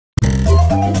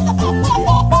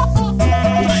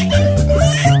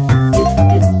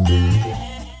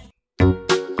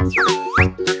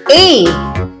A.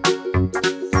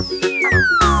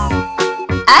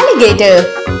 Alligator.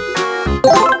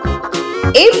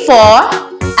 A for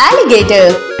alligator.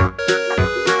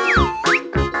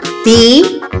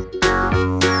 B.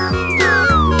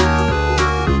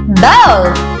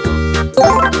 Bell.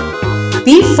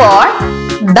 B for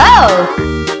bell.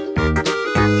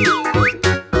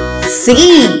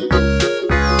 C.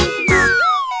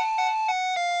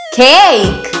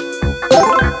 Cake.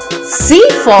 C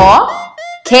for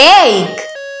cake.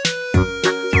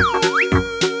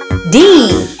 D.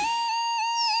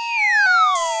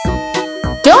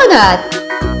 Donut.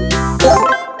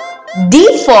 D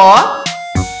for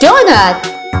donut.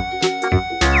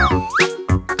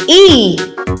 E.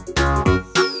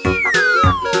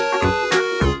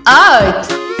 Earth.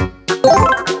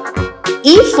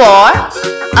 E for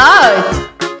earth.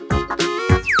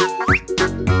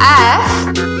 F.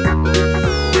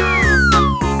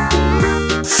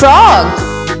 Frog.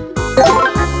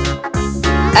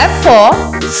 F for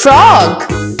frog.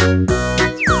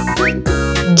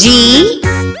 G.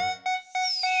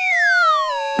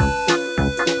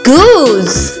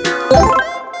 Goose.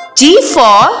 G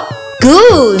for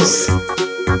goose.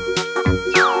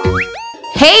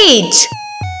 H.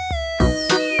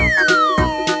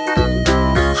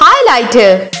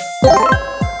 Highlighter.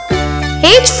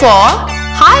 H for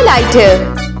highlighter.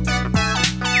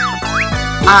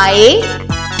 I.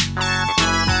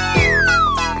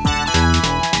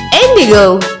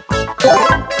 Indigo.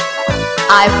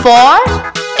 I for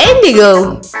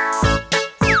indigo.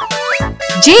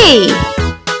 J.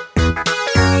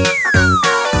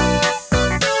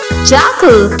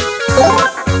 Jackal.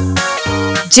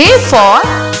 J for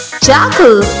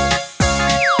jackal.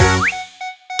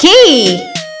 K.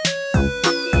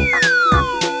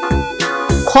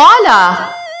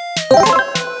 Koala.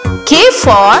 K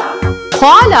for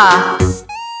koala.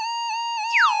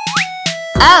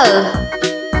 L.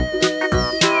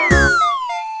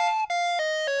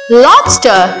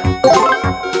 Lobster.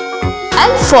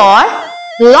 L for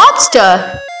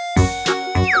lobster.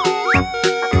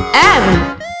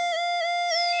 M.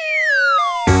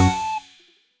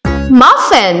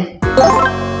 Muffin.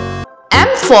 M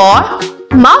for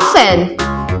muffin.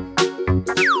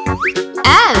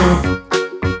 N.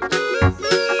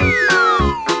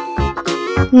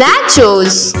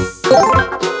 Nachos.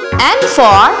 N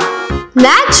for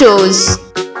nachos.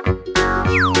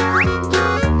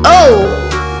 O.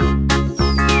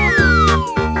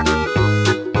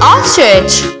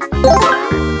 Ostrich.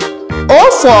 O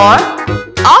for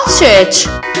ostrich.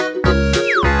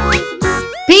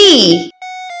 P.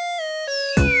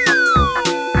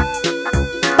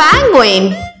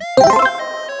 Penguin.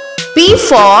 P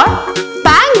for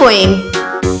penguin.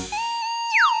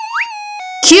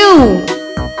 Q.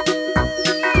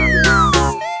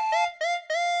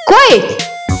 Quack.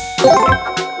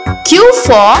 Q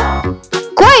for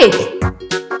quack.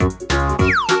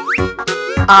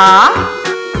 R.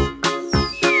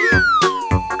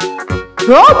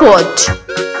 Robot.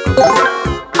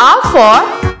 R for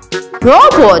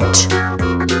robot.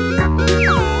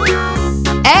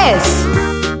 S.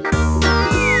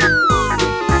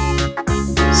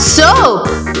 Soap.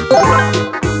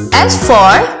 S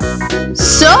for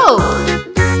soap.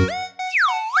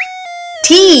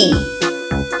 T.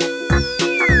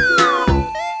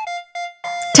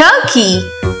 Turkey.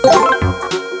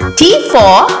 T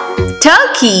for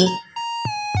turkey.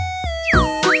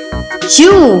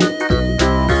 U.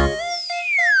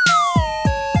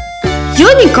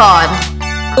 Unicorn.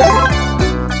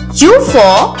 U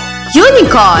for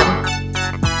unicorn.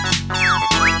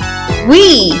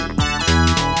 V.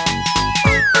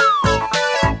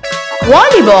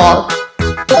 Volleyball.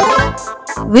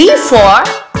 V for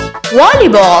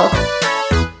volleyball.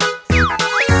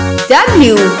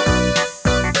 W.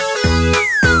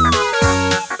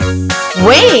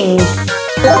 Wing.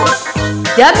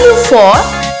 W for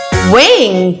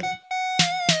wing.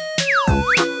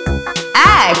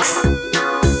 X.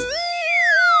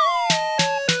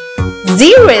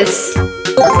 Xeris.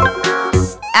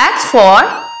 X for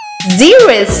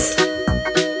xeris.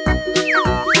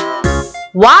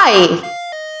 Y.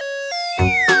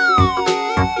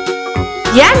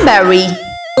 Yamberry.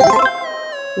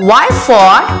 Y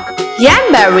for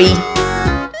yamberry.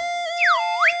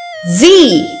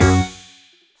 Z.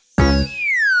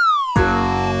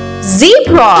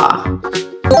 Zebra.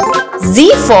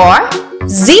 Z for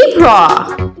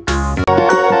zebra.